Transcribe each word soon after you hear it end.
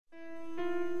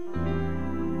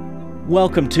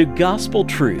Welcome to Gospel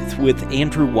Truth with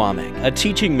Andrew Womack, a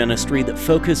teaching ministry that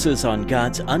focuses on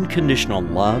God's unconditional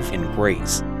love and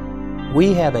grace.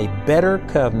 We have a better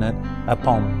covenant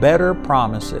upon better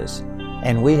promises,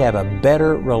 and we have a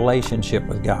better relationship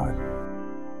with God.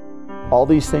 All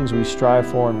these things we strive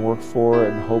for and work for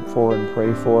and hope for and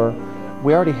pray for,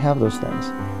 we already have those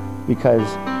things because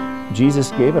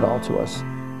Jesus gave it all to us.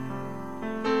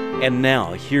 And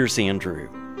now, here's Andrew.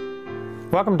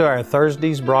 Welcome to our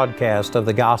Thursday's broadcast of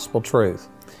the Gospel Truth.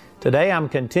 Today I'm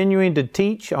continuing to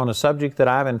teach on a subject that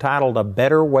I've entitled A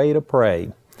Better Way to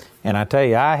Pray. And I tell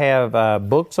you, I have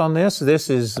books on this. This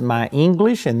is my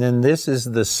English, and then this is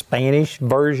the Spanish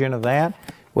version of that.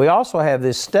 We also have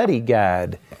this study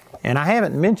guide. And I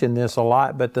haven't mentioned this a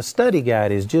lot, but the study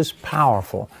guide is just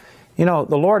powerful. You know,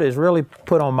 the Lord has really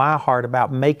put on my heart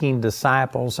about making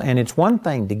disciples, and it's one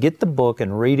thing to get the book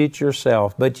and read it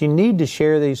yourself, but you need to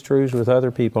share these truths with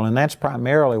other people, and that's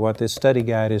primarily what this study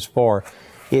guide is for.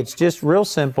 It's just real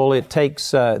simple. It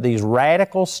takes these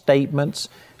radical statements,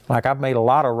 like I've made a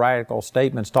lot of radical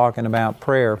statements talking about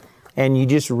prayer, and you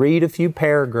just read a few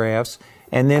paragraphs,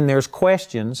 and then there's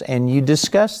questions, and you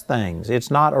discuss things.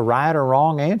 It's not a right or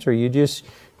wrong answer. You just,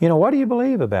 what do you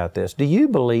believe about this? Do you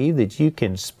believe that you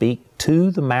can speak to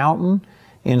the mountain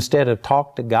instead of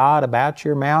talk to God about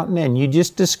your mountain? And you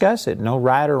just discuss it. No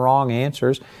right or wrong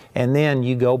answers. And then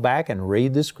you go back and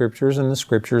read the Scriptures, and the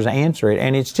Scriptures answer it.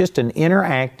 And it's just an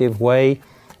interactive way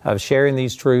of sharing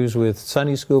these truths with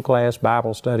Sunday school class,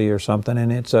 Bible study, or something.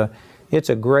 And it's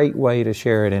a great way to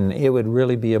share it. And it would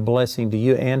really be a blessing to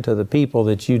you and to the people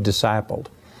that you discipled.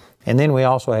 And then we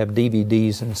also have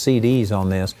DVDs and CDs on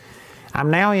this. I'm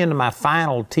now into my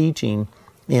final teaching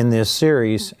in this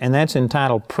series, and that's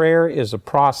entitled Prayer is a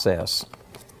Process.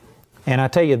 And I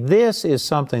tell you, this is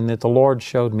something that the Lord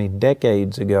showed me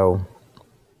decades ago.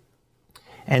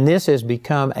 And this has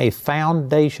become a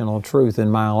foundational truth in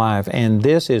my life. And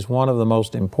this is one of the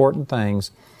most important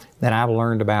things that I've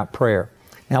learned about prayer.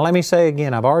 Now let me say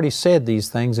again, I've already said these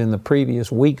things in the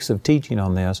previous weeks of teaching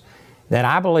on this, that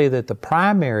I believe that the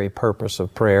primary purpose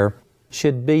of prayer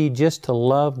should be just to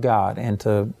love God and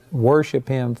to worship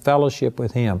Him, fellowship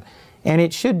with Him. And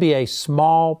it should be a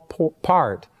small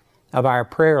part of our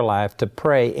prayer life to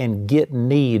pray and get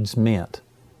needs met.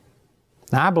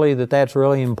 Now, I believe that that's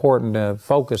really important to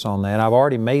focus on that. I've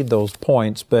already made those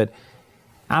points, but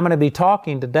I'm going to be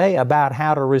talking today about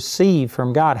how to receive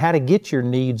from God, how to get your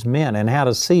needs met, and how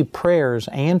to see prayers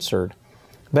answered.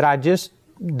 But I just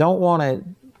don't want to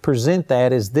present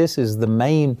that as this is the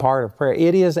main part of prayer.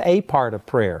 It is a part of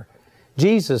prayer.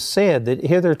 Jesus said that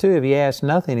hitherto have ye asked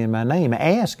nothing in my name.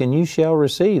 Ask and you shall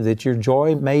receive, that your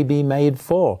joy may be made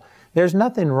full. There's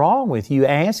nothing wrong with you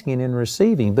asking and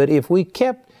receiving, but if we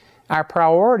kept our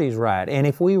priorities right, and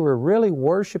if we were really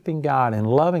worshiping God and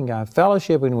loving God,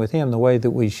 fellowshipping with Him the way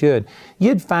that we should,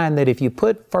 you'd find that if you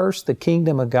put first the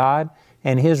kingdom of God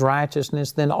and His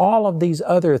righteousness, then all of these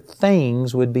other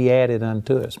things would be added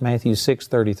unto us. Matthew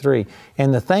 6:33.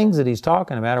 And the things that He's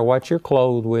talking about are what you're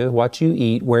clothed with, what you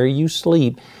eat, where you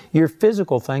sleep. Your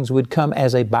physical things would come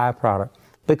as a byproduct,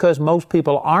 because most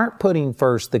people aren't putting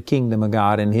first the kingdom of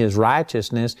God and His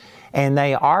righteousness, and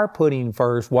they are putting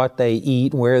first what they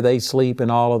eat, where they sleep,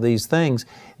 and all of these things.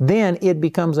 Then it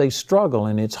becomes a struggle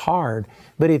and it's hard.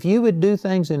 But if you would do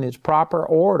things in its proper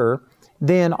order,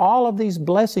 then all of these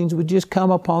blessings would just come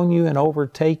upon you and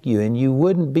overtake you, and you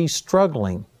wouldn't be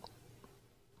struggling.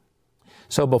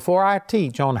 So before I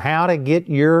teach on how to get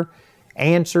your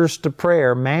answers to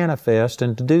prayer manifest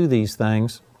and to do these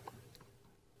things,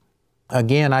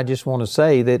 again, I just want to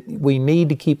say that we need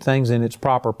to keep things in its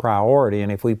proper priority,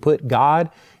 and if we put God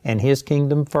and His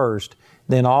kingdom first,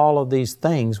 then all of these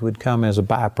things would come as a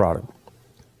byproduct.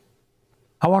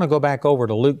 I want to go back over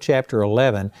to Luke chapter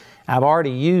 11. I've already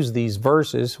used these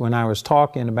verses when I was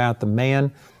talking about the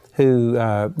man who,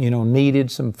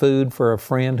 needed some food for a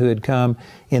friend who had come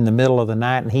in the middle of the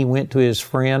night, and he went to his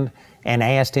friend and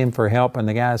asked him for help, and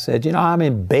the guy said, I'm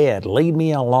in bed, leave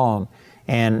me alone.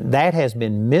 And that has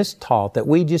been mistaught, that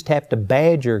we just have to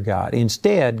badger God.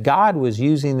 Instead, God was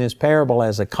using this parable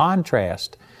as a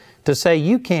contrast to say,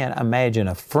 you can't imagine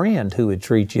a friend who would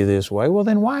treat you this way. Well,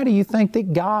 then why do you think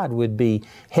that God would be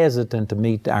hesitant to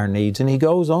meet our needs? And He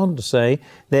goes on to say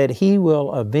that He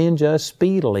will avenge us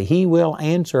speedily. He will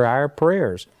answer our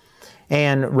prayers.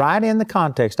 And right in the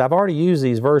context, I've already used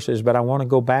these verses, but I want to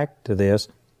go back to this.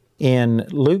 In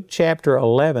Luke chapter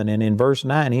 11 and in verse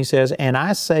 9, He says, And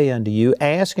I say unto you,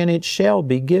 ask and it shall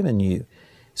be given you.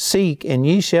 Seek and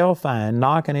ye shall find.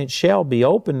 Knock and it shall be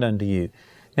opened unto you.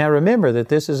 Now remember that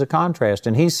this is a contrast,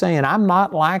 and He's saying, I'm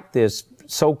not like this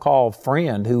so-called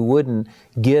friend who wouldn't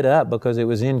get up because it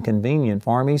was inconvenient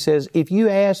for him. He says, if you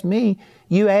ask me,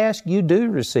 you ask, you do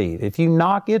receive. If you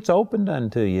knock, it's opened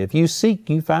unto you. If you seek,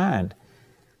 you find.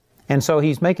 And so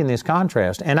he's making this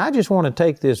contrast. And I just want to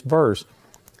take this verse.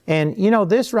 And you know,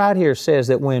 this right here says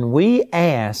that when we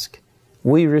ask,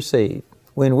 we receive.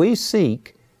 When we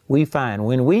seek, we find.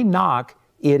 When we knock,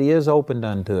 it is opened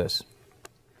unto us.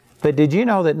 But did you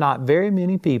know that not very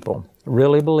many people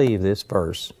really believe this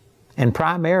verse? And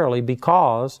primarily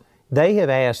because they have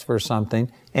asked for something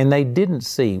and they didn't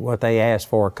see what they asked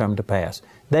for come to pass.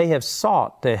 They have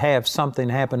sought to have something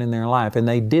happen in their life and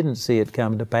they didn't see it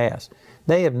come to pass.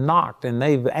 They have knocked and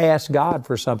they've asked God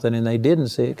for something and they didn't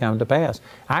see it come to pass.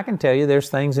 I can tell you there's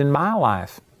things in my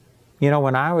life. You know,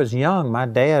 when I was young, my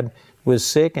dad was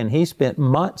sick and he spent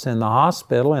months in the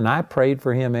hospital, and I prayed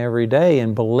for him every day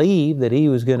and believed that he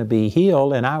was going to be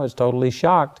healed, and I was totally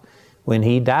shocked when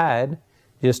he died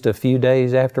just a few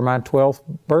days after my 12th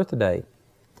birthday.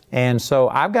 And so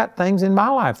I've got things in my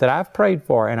life that I've prayed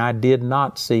for and I did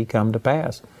not see come to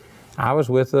pass. I was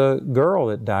with a girl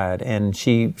that died and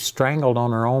she strangled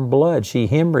on her own blood. She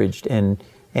hemorrhaged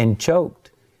and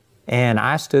choked. And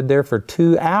I stood there for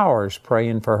 2 hours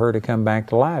praying for her to come back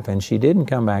to life, and she didn't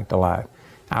come back to life.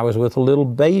 I was with a little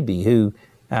baby who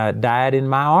died in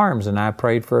my arms, and I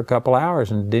prayed for a couple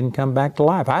hours and didn't come back to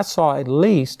life. I saw at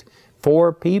least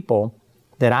 4 people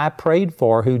that I prayed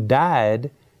for who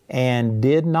died and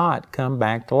did not come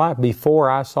back to life before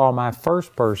I saw my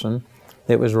first person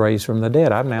that was raised from the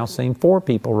dead. I've now seen 4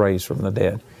 people raised from the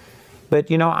dead. But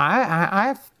you know,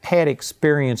 I've had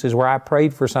experiences where I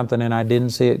prayed for something and I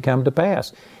didn't see it come to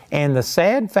pass. And the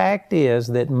sad fact is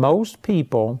that most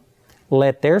people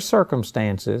let their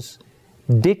circumstances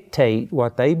dictate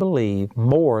what they believe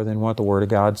more than what the Word of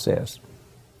God says.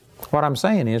 What I'm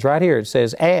saying is, right here it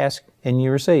says, ask and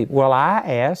you receive. Well, I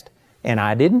asked and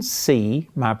I didn't see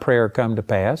my prayer come to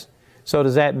pass. So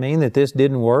does that mean that this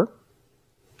didn't work?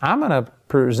 I'm going to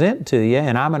present to you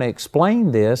and I'm going to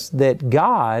explain this, that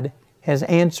God has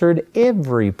answered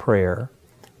every prayer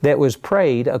that was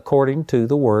prayed according to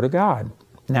the Word of God.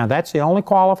 Now, that's the only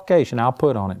qualification I'll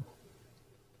put on it.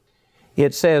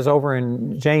 It says over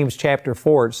in James chapter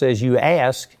 4, it says, you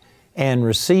ask and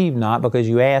receive not because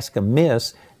you ask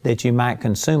amiss, that you might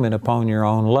consume it upon your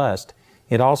own lust.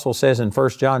 It also says in 1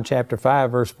 John chapter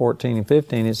 5, verse 14 and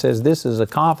 15, it says, this is a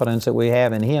confidence that we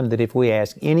have in Him, that if we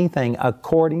ask anything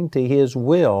according to His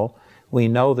will, we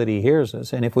know that He hears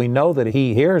us. And if we know that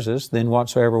He hears us, then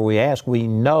whatsoever we ask, we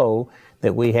know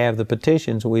that we have the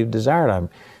petitions we've desired of Him.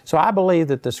 So I believe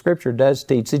that the Scripture does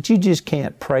teach that you just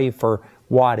can't pray for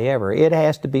whatever. It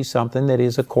has to be something that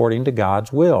is according to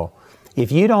God's will.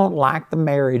 If you don't like the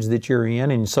marriage that you're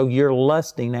in, and so you're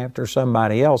lusting after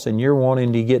somebody else and you're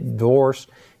wanting to get divorced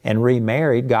and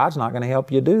remarried, God's not going to help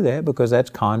you do that because that's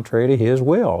contrary to His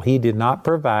will. He did not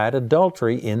provide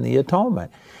adultery in the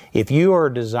atonement. If you are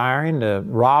desiring to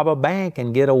rob a bank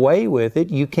and get away with it,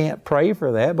 you can't pray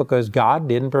for that because God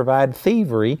didn't provide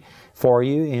thievery for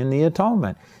you in the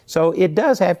atonement. So it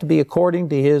does have to be according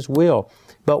to His will.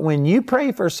 But when you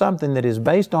pray for something that is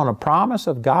based on a promise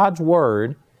of God's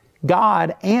Word,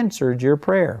 God answered your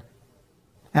prayer.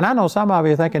 And I know some of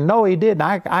you are thinking, no, He didn't.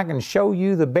 I can show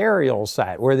you the burial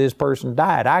site where this person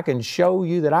died. I can show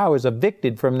you that I was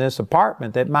evicted from this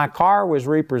apartment, that my car was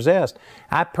repossessed.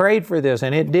 I prayed for this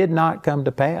and it did not come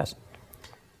to pass.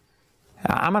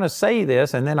 I'm going to say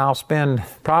this and then I'll spend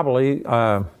probably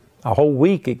a whole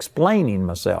week explaining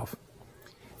myself.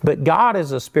 But God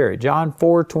is a spirit. John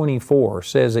 4:24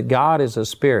 says that God is a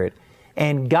spirit,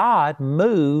 and God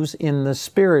moves in the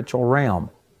spiritual realm.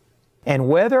 And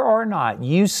whether or not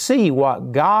you see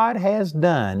what God has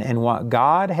done and what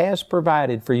God has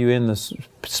provided for you in the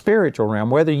spiritual realm,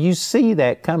 whether you see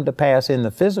that come to pass in the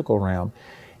physical realm,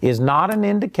 is not an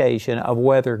indication of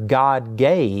whether God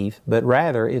gave, but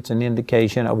rather it's an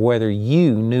indication of whether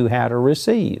you knew how to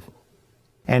receive.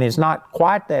 And it's not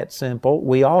quite that simple.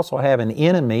 We also have an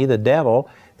enemy, the devil,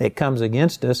 that comes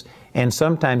against us. And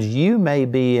sometimes you may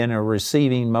be in a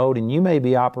receiving mode and you may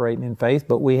be operating in faith,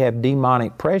 but we have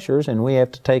demonic pressures and we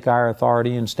have to take our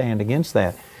authority and stand against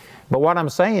that. But what I'm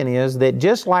saying is that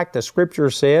just like the Scripture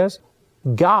says,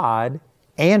 God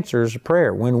answers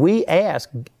prayer. When we ask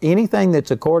anything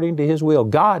that's according to His will,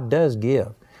 God does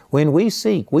give. When we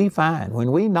seek, we find.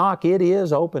 When we knock, it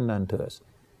is opened unto us.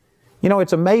 You know,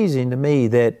 it's amazing to me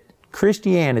that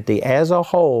Christianity as a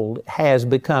whole has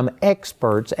become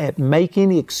experts at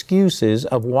making excuses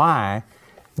of why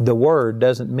the Word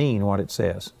doesn't mean what it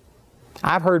says.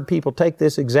 I've heard people take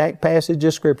this exact passage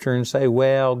of Scripture and say,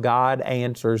 well, God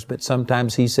answers, but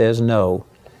sometimes He says no.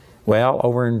 Well,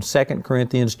 over in 2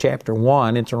 Corinthians chapter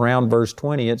 1, it's around verse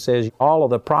 20, it says, all of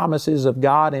the promises of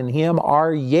God in Him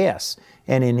are yes,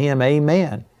 and in Him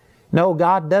amen. No,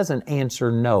 God doesn't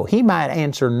answer no. He might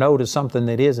answer no to something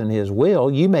that isn't His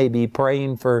will. You may be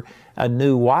praying for a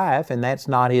new wife, and that's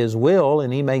not His will,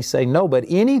 and He may say no. But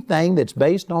anything that's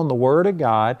based on the Word of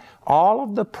God, all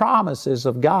of the promises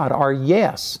of God are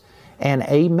yes and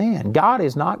amen. God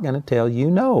is not going to tell you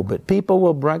no, but people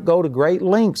will go to great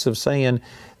lengths of saying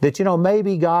that,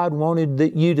 maybe God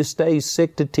wanted you to stay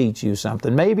sick to teach you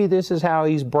something. Maybe this is how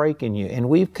He's breaking you. And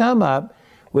we've come up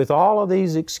with all of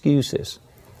these excuses.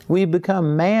 We've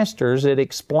become masters at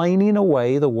explaining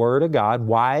away the Word of God,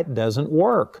 why it doesn't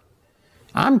work.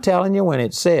 I'm telling you, when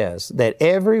it says that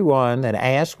everyone that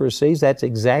asks receives, that's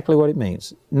exactly what it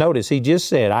means. Notice, He just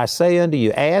said, I say unto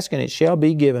you, ask and it shall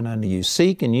be given unto you.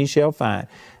 Seek and ye shall find.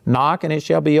 Knock and it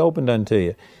shall be opened unto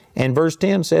you. And verse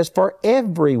 10 says, for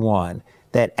everyone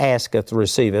that asketh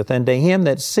receiveth, and to him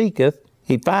that seeketh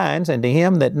he finds, and to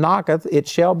him that knocketh it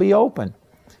shall be opened.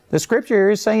 The Scripture here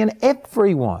is saying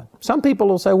everyone. Some people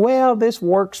will say, well, this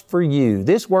works for you.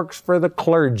 This works for the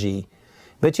clergy.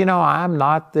 But I'm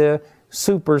not the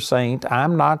super saint.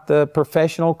 I'm not the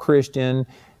professional Christian.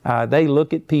 They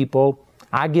look at people.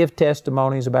 I give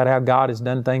testimonies about how God has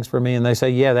done things for me, and they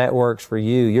say, yeah, that works for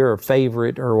you. You're a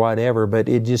favorite or whatever, but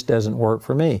it just doesn't work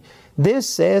for me. This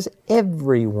says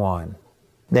everyone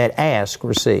that asks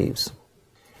receives.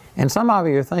 And some of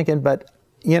you are thinking, but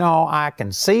I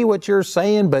can see what you're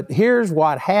saying, but here's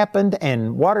what happened,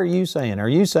 and what are you saying? Are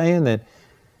you saying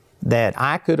that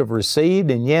I could have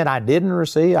received and yet I didn't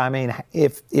receive? I mean,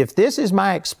 if this is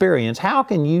my experience, how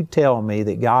can you tell me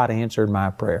that God answered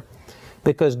my prayer?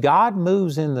 Because God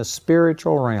moves in the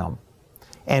spiritual realm.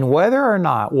 And whether or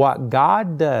not what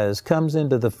God does comes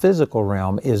into the physical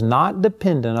realm is not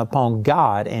dependent upon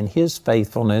God and His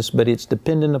faithfulness, but it's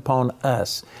dependent upon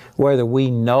us, whether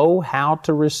we know how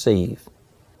to receive.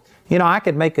 I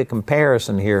could make a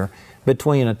comparison here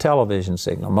between a television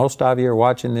signal. Most of you are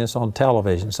watching this on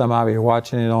television. Some of you are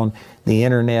watching it on the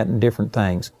internet and different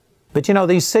things. But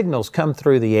these signals come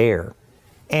through the air.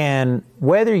 And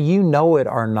whether you know it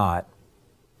or not,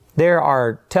 there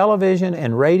are television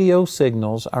and radio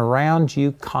signals around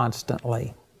you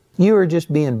constantly. You are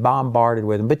just being bombarded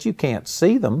with them, but you can't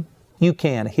see them. You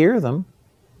can't hear them,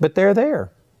 but they're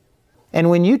there. And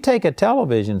when you take a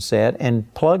television set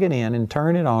and plug it in and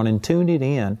turn it on and tune it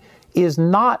in, is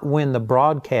not when the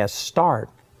broadcasts start.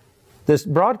 This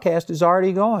broadcast is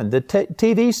already going. The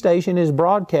TV station is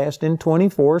broadcasting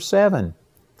 24/7.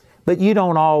 But you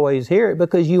don't always hear it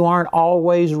because you aren't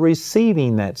always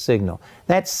receiving that signal.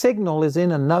 That signal is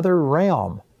in another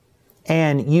realm.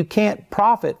 And you can't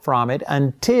profit from it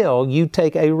until you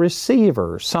take a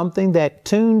receiver, something that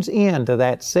tunes into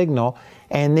that signal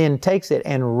and then takes it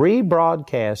and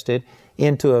rebroadcasts it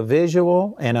into a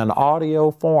visual and an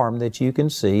audio form that you can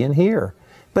see and hear.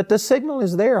 But the signal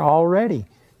is there already.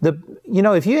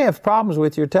 If you have problems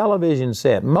with your television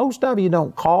set, most of you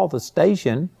don't call the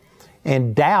station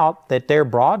and doubt that they're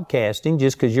broadcasting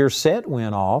just because your set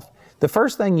went off. The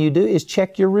first thing you do is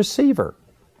check your receiver.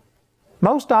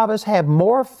 Most of us have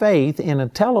more faith in a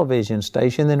television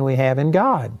station than we have in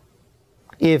God.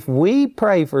 If we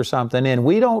pray for something and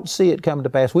we don't see it come to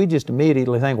pass, we just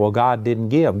immediately think, well, God didn't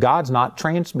give. God's not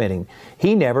transmitting.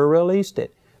 He never released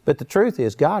it. But the truth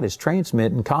is, God is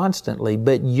transmitting constantly,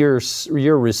 but your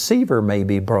receiver may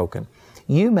be broken.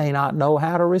 You may not know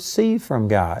how to receive from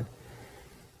God.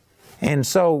 And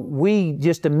so we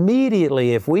just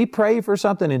immediately, if we pray for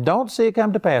something and don't see it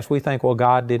come to pass, we think, well,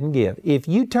 God didn't give. If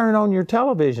you turn on your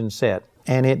television set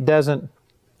and it doesn't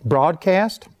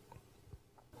broadcast,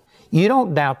 you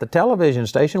don't doubt the television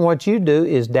station. What you do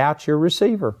is doubt your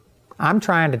receiver. I'm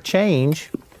trying to change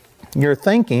your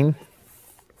thinking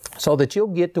so that you'll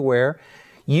get to where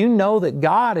you know that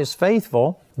God is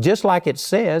faithful, just like it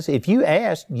says, if you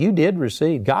asked, you did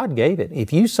receive. God gave it.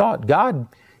 If you sought, God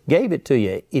gave it to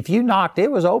you. If you knocked,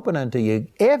 it was open unto you.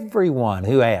 Everyone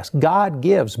who asks, God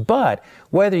gives. But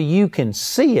whether you can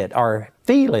see it or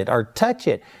feel it or touch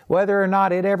it, whether or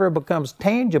not it ever becomes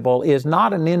tangible is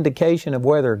not an indication of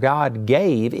whether God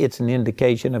gave. It's an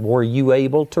indication of were you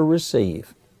able to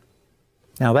receive.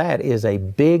 Now that is a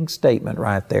big statement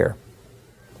right there.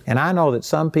 And I know that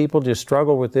some people just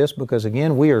struggle with this because,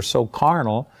 again, we are so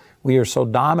carnal, we are so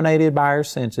dominated by our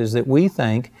senses that we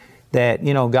think that,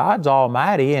 God's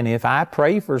almighty, and if I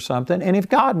pray for something, and if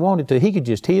God wanted to, He could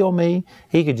just heal me,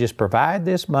 He could just provide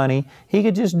this money, He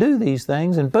could just do these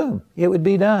things, and boom, it would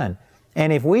be done.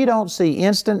 And if we don't see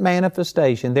instant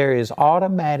manifestation, there is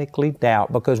automatically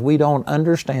doubt because we don't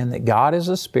understand that God is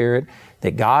a spirit,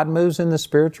 that God moves in the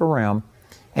spiritual realm,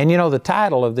 And you know, the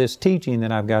title of this teaching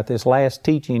that I've got, this last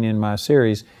teaching in my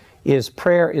series, is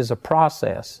Prayer is a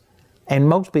Process. And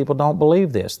most people don't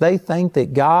believe this. They think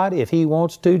that God, if He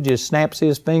wants to, just snaps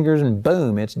His fingers and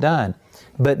boom, it's done.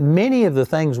 But many of the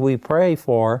things we pray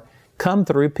for come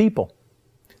through people.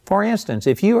 For instance,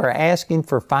 if you are asking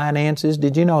for finances,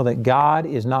 did you know that God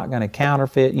is not going to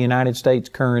counterfeit United States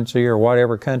currency or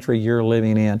whatever country you're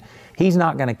living in? He's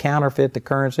not going to counterfeit the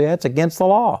currency. That's against the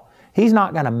law. He's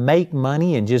not going to make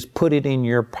money and just put it in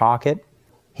your pocket.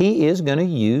 He is going to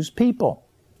use people.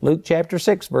 Luke chapter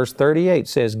 6 verse 38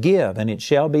 says, "Give, and it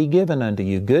shall be given unto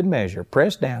you, good measure,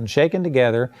 pressed down, shaken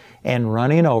together, and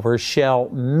running over, shall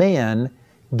men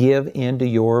give into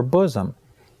your bosom."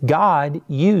 God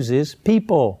uses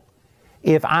people.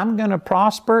 If I'm going to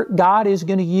prosper, God is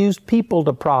going to use people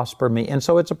to prosper me. And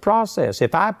so it's a process.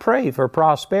 If I pray for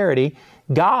prosperity,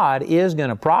 God is going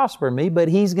to prosper me, but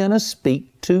He's going to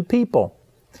speak to people.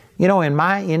 You know, in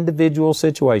my individual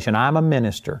situation, I'm a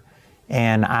minister,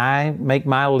 and I make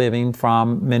my living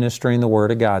from ministering the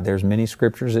Word of God. There's many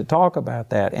scriptures that talk about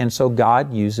that. And so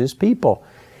God uses people.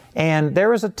 And there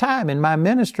was a time in my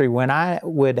ministry when I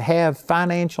would have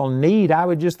financial need, I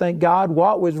would just think, God,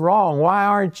 what was wrong? Why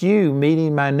aren't you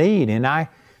meeting my need? And I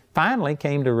finally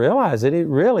came to realize that it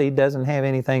really doesn't have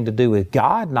anything to do with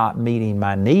God not meeting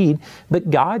my need, but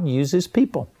God uses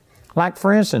people. Like,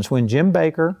 for instance, when Jim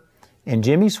Bakker and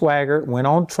Jimmy Swaggart went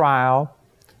on trial,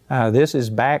 this is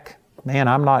back, man,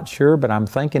 I'm not sure, but I'm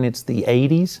thinking it's the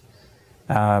 80s.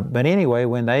 But anyway,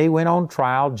 when they went on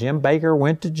trial, Jim Bakker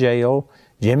went to jail.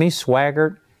 Jimmy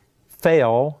Swaggart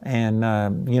fell and,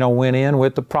 went in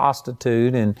with the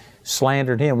prostitute and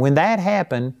slandered him. When that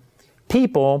happened,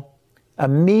 people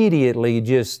immediately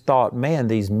just thought, man,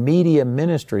 these media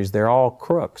ministries, they're all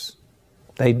crooks.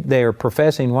 They are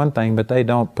professing one thing, but they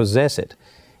don't possess it.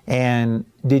 And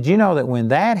did you know that when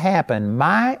that happened,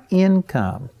 my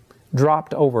income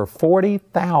dropped over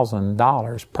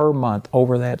 $40,000 per month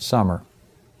over that summer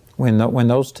when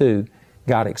those two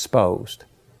got exposed?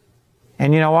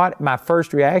 And you know what? My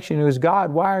first reaction was,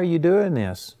 God, why are you doing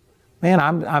this? Man,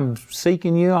 I'm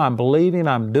seeking you, I'm believing,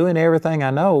 I'm doing everything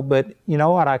I know. But you know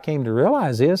what I came to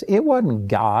realize is it wasn't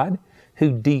God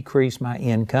who decreased my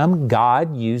income.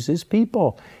 God uses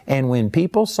people. And when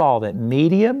people saw that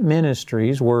media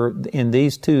ministries were, in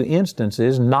these two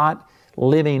instances, not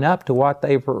living up to what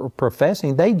they were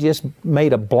professing, they just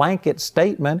made a blanket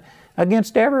statement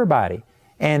against everybody.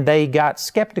 And they got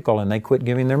skeptical and they quit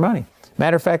giving their money.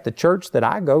 Matter of fact, the church that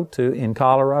I go to in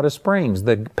Colorado Springs,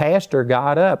 the pastor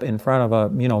got up in front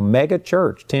of a, mega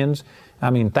church,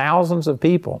 thousands of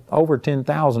people, over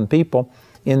 10,000 people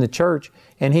in the church,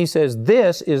 and he says,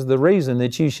 this is the reason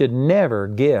that you should never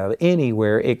give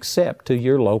anywhere except to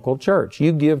your local church.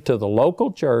 You give to the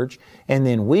local church, and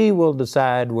then we will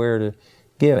decide where to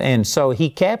give. And so he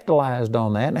capitalized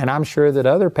on that, and I'm sure that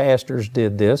other pastors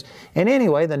did this. And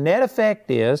anyway, the net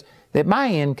effect is that my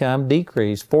income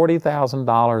decreased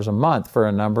 $40,000 a month for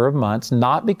a number of months,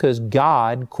 not because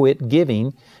God quit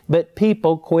giving, but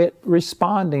people quit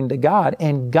responding to God,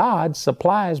 and God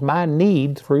supplies my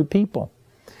need through people.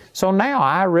 So now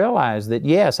I realize that,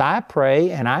 yes, I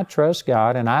pray and I trust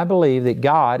God and I believe that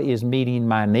God is meeting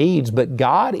my needs, but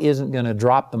God isn't going to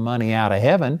drop the money out of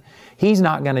heaven. He's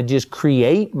not going to just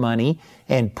create money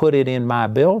and put it in my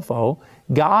billfold.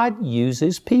 God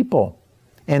uses people.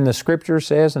 And the Scripture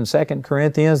says in 2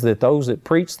 Corinthians that those that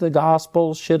preach the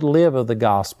gospel should live of the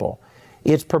gospel.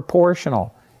 It's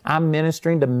proportional. I'm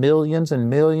ministering to millions and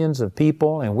millions of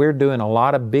people, and we're doing a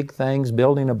lot of big things,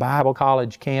 building a Bible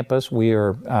college campus. We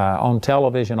are on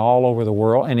television all over the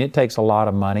world, and it takes a lot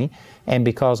of money. And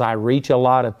because I reach a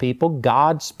lot of people,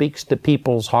 God speaks to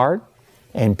people's heart,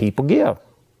 and people give.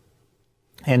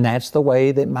 And that's the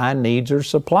way that my needs are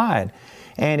supplied.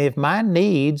 And if my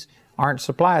needs aren't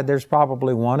supplied, there's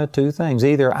probably one of two things.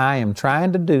 Either I am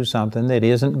trying to do something that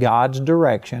isn't God's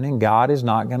direction, and God is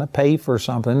not going to pay for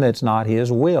something that's not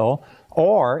His will,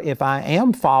 or if I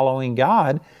am following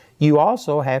God, you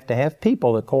also have to have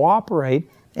people that cooperate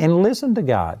and listen to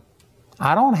God.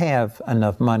 I don't have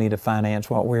enough money to finance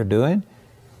what we're doing.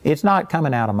 It's not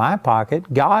coming out of my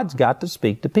pocket. God's got to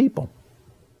speak to people.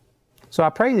 So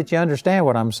I pray that you understand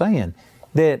what I'm saying,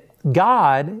 that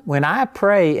God, when I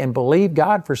pray and believe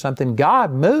God for something,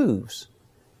 God moves,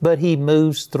 but He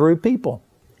moves through people.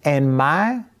 And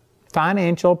my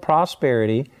financial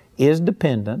prosperity is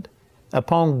dependent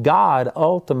upon God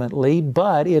ultimately,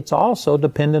 but it's also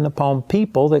dependent upon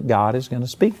people that God is going to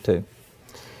speak to.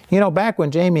 Back when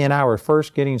Jamie and I were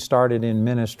first getting started in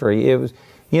ministry, it was,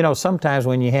 sometimes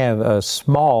when you have a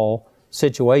small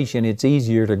situation, it's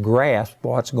easier to grasp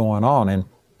what's going on.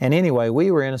 And anyway,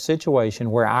 we were in a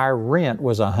situation where our rent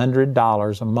was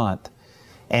 $100 a month.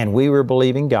 And we were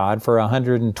believing God for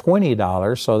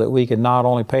 $120 so that we could not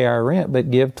only pay our rent,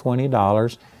 but give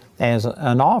 $20 as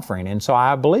an offering. And so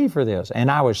I believed for this.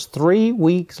 And I was 3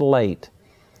 weeks late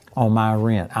on my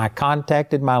rent. I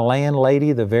contacted my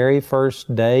landlady the very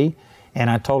first day, and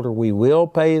I told her, we will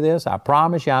pay this. I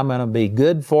promise you I'm going to be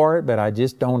good for it, but I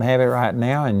just don't have it right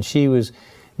now. And she was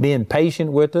being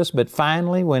patient with us. But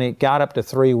finally, when it got up to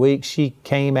 3 weeks, she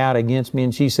came out against me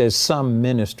and she says, some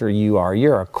minister you are.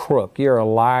 You're a crook. You're a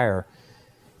liar.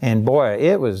 And boy,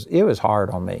 it was hard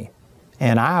on me.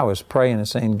 And I was praying and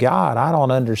saying, God, I don't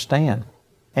understand.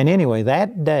 And anyway,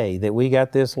 that day that we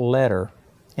got this letter,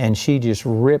 and she just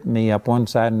ripped me up one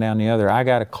side and down the other, I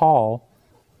got a call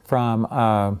from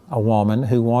a woman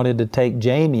who wanted to take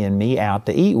Jamie and me out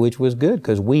to eat, which was good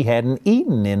because we hadn't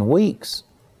eaten in weeks.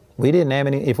 We didn't have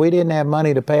any. If we didn't have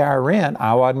money to pay our rent,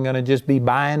 I wasn't going to just be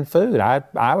buying food.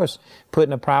 I was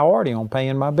putting a priority on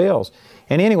paying my bills.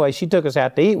 And anyway, she took us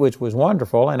out to eat, which was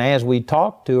wonderful. And as we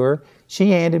talked to her,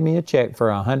 she handed me a check for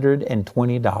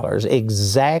 $120,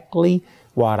 exactly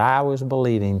what I was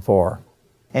believing for.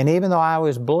 And even though I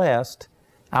was blessed,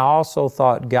 I also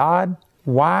thought, God,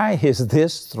 why is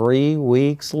this 3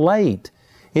 weeks late?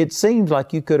 It seems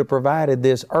like you could have provided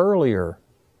this earlier.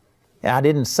 I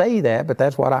didn't say that, but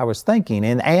that's what I was thinking.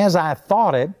 And as I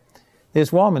thought it,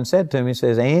 this woman said to me,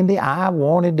 says, Andy, I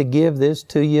wanted to give this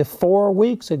to you 4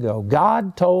 weeks ago.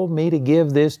 God told me to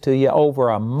give this to you over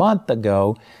a month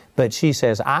ago, but she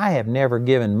says, I have never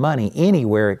given money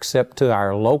anywhere except to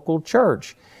our local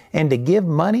church. And to give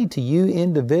money to you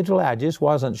individually, I just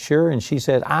wasn't sure. And she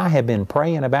said, I have been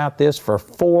praying about this for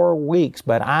 4 weeks,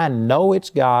 but I know it's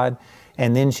God.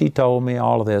 And then she told me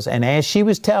all of this. And as she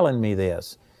was telling me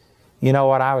this, you know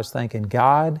what I was thinking?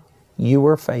 God, you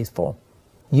were faithful.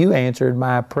 You answered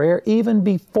my prayer even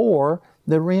before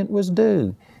the rent was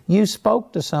due. You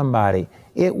spoke to somebody.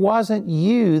 It wasn't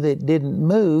you that didn't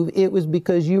move. It was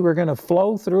because you were going to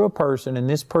flow through a person, and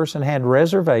this person had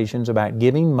reservations about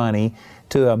giving money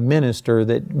to a minister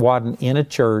that wasn't in a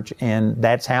church, and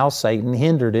that's how Satan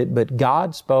hindered it. But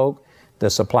God spoke, the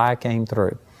supply came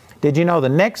through. Did you know the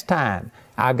next time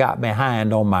I got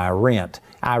behind on my rent,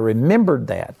 I remembered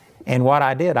that. And what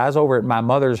I did, I was over at my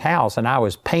mother's house and I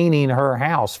was painting her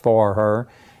house for her.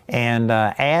 And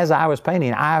as I was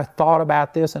painting, I thought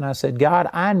about this and I said, God,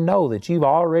 I know that you've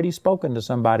already spoken to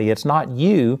somebody. It's not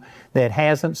you that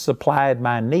hasn't supplied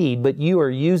my need, but you are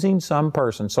using some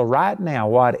person. So right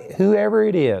now, whoever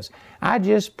it is, I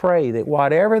just pray that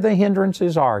whatever the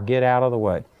hindrances are, get out of the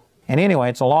way. And anyway,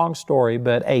 it's a long story,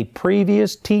 but a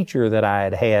previous teacher that I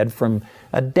had had from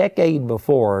a decade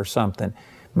before or something,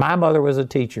 my mother was a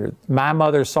teacher. My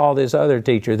mother saw this other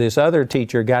teacher. This other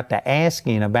teacher got to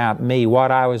asking about me, what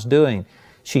I was doing.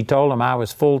 She told him I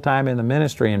was full-time in the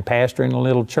ministry and pastoring a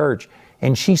little church.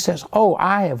 And she says, oh,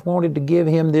 I have wanted to give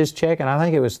him this check, and I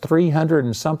think it was $300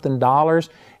 and something.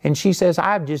 And she says,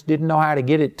 I just didn't know how to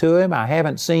get it to him. I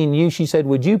haven't seen you. She said,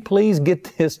 would you please get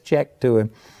this check to him?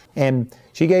 And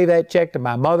she gave that check to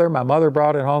my mother. My mother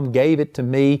brought it home, gave it to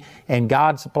me, and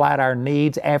God supplied our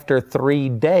needs after 3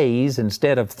 days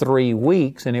instead of 3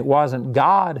 weeks. And it wasn't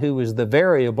God who was the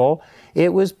variable.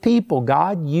 It was people.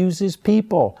 God uses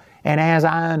people. And as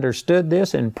I understood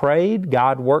this and prayed,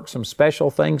 God worked some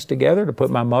special things together to put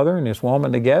my mother and this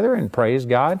woman together, and praise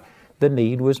God, the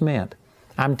need was met.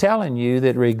 I'm telling you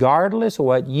that regardless of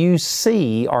what you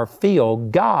see or feel,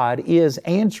 God is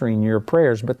answering your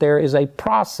prayers, but there is a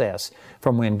process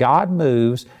from when God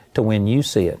moves to when you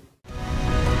see it.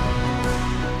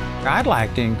 I'd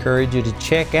like to encourage you to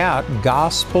check out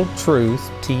Gospel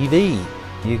Truth TV.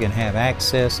 You can have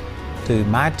access to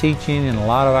my teaching and a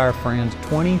lot of our friends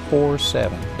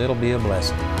 24/7. It'll be a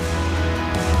blessing.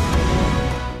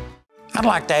 I'd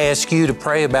like to ask you to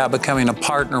pray about becoming a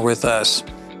partner with us.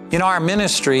 You know, our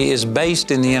ministry is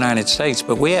based in the United States,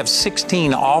 but we have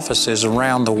 16 offices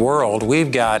around the world.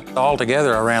 We've got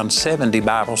altogether around 70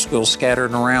 Bible schools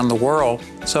scattered around the world.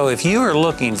 So if you are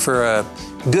looking for a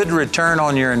good return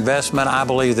on your investment, I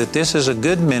believe that this is a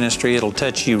good ministry. It'll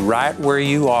touch you right where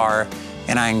you are.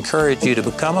 And I encourage you to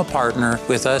become a partner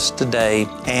with us today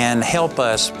and help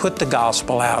us put the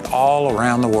gospel out all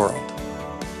around the world.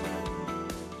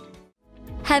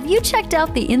 Have you checked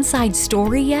out the Inside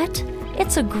Story yet?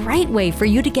 It's a great way for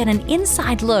you to get an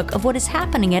inside look of what is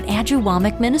happening at Andrew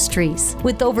Wommack Ministries.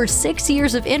 With over 6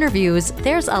 years of interviews,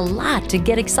 there's a lot to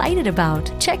get excited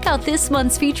about. Check out this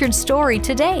month's featured story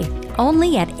today,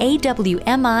 only at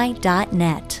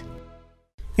awmi.net.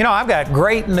 You know, I've got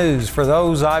great news for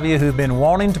those of you who've been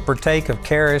wanting to partake of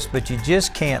Charis, but you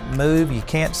just can't move. You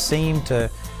can't seem to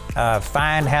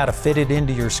find how to fit it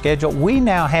into your schedule. We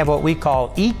now have what we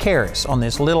call e-Charis on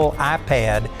this little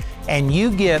iPad, and you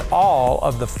get all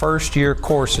of the first year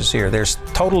courses here. There's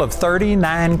a total of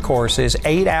 39 courses,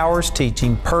 8 hours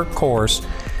teaching per course.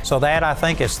 So that, I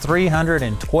think, is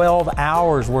 312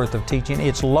 hours worth of teaching.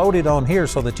 It's loaded on here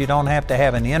so that you don't have to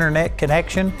have an internet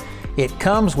connection. It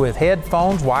comes with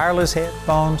headphones, wireless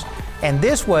headphones, and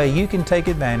this way you can take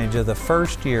advantage of the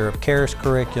first year of Charis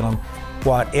curriculum,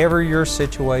 whatever your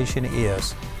situation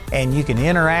is. And you can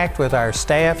interact with our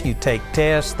staff, you take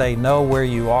tests, they know where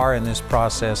you are in this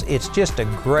process. It's just a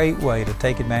great way to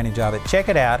take advantage of it. Check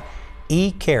it out,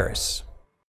 e-Charis.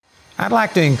 I'd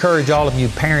like to encourage all of you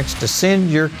parents to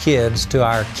send your kids to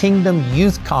our Kingdom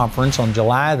Youth Conference on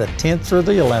July the 10th through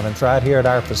the 11th right here at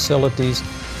our facilities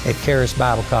at Charis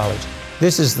Bible College.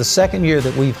 This is the second year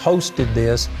that we've hosted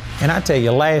this, and I tell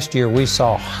you, last year we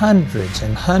saw hundreds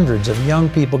and hundreds of young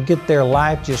people get their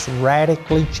life just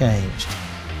radically changed.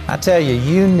 I tell you,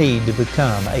 you need to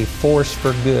become a force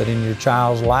for good in your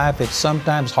child's life. It's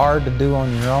sometimes hard to do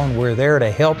on your own. We're there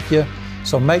to help you.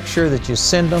 So make sure that you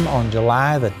send them on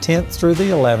July the 10th through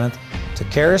the 11th to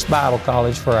Charis Bible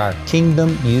College for our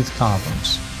Kingdom Youth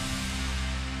Conference.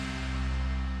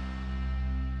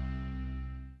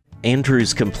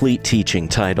 Andrew's complete teaching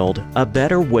titled A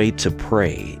Better Way to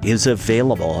Pray is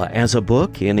available as a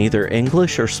book in either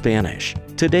English or Spanish.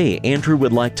 Today, Andrew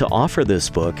would like to offer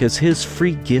this book as his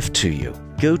free gift to you.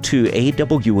 Go to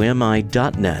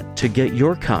awmi.net to get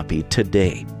your copy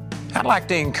today. I'd like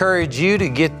to encourage you to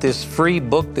get this free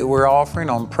book that we're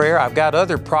offering on prayer. I've got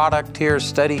other product here,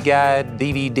 study guide,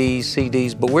 DVDs,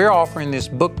 CDs, but we're offering this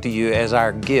book to you as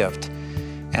our gift.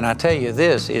 And I tell you,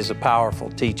 this is a powerful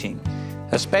teaching,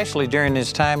 especially during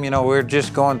this time. You know, we're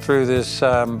just going through this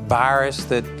virus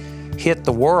that hit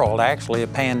the world, actually, a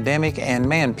pandemic, and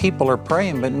man, people are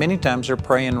praying, but many times they're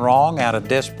praying wrong out of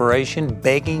desperation,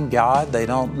 begging God. They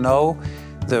don't know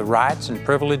the rights and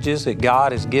privileges that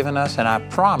God has given us, and I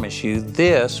promise you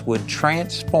this would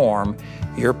transform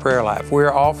your prayer life.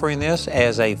 We're offering this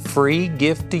as a free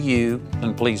gift to you,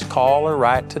 and please call or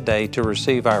write today to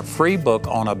receive our free book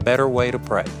on A Better Way to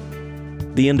Pray.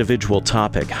 The individual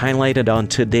topic highlighted on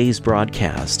today's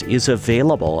broadcast is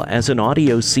available as an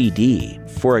audio CD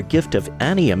for a gift of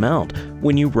any amount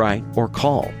when you write or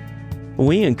call.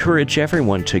 We encourage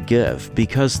everyone to give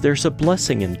because there's a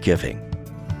blessing in giving.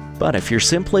 But if you're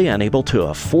simply unable to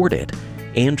afford it,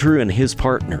 Andrew and his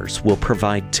partners will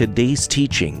provide today's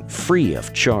teaching free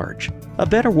of charge. A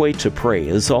Better Way to Pray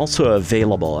is also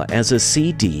available as a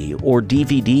CD or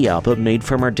DVD album made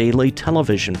from our daily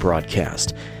television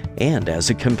broadcast and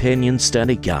as a companion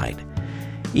study guide.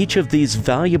 Each of these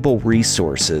valuable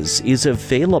resources is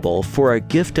available for a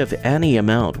gift of any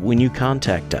amount when you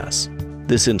contact us.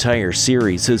 This entire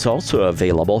series is also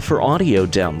available for audio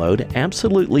download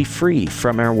absolutely free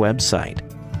from our website.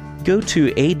 Go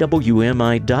to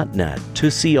awmi.net to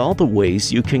see all the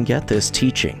ways you can get this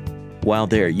teaching. While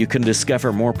there, you can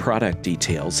discover more product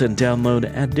details and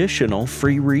download additional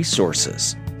free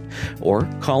resources. Or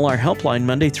call our helpline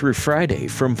Monday through Friday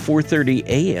from 4:30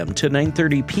 a.m. to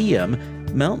 9:30 p.m.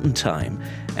 Mountain Time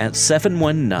at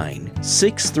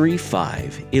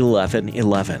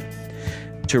 719-635-1111.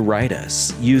 To write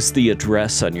us, use the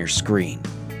address on your screen.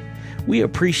 We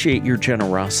appreciate your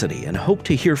generosity and hope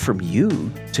to hear from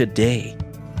you today.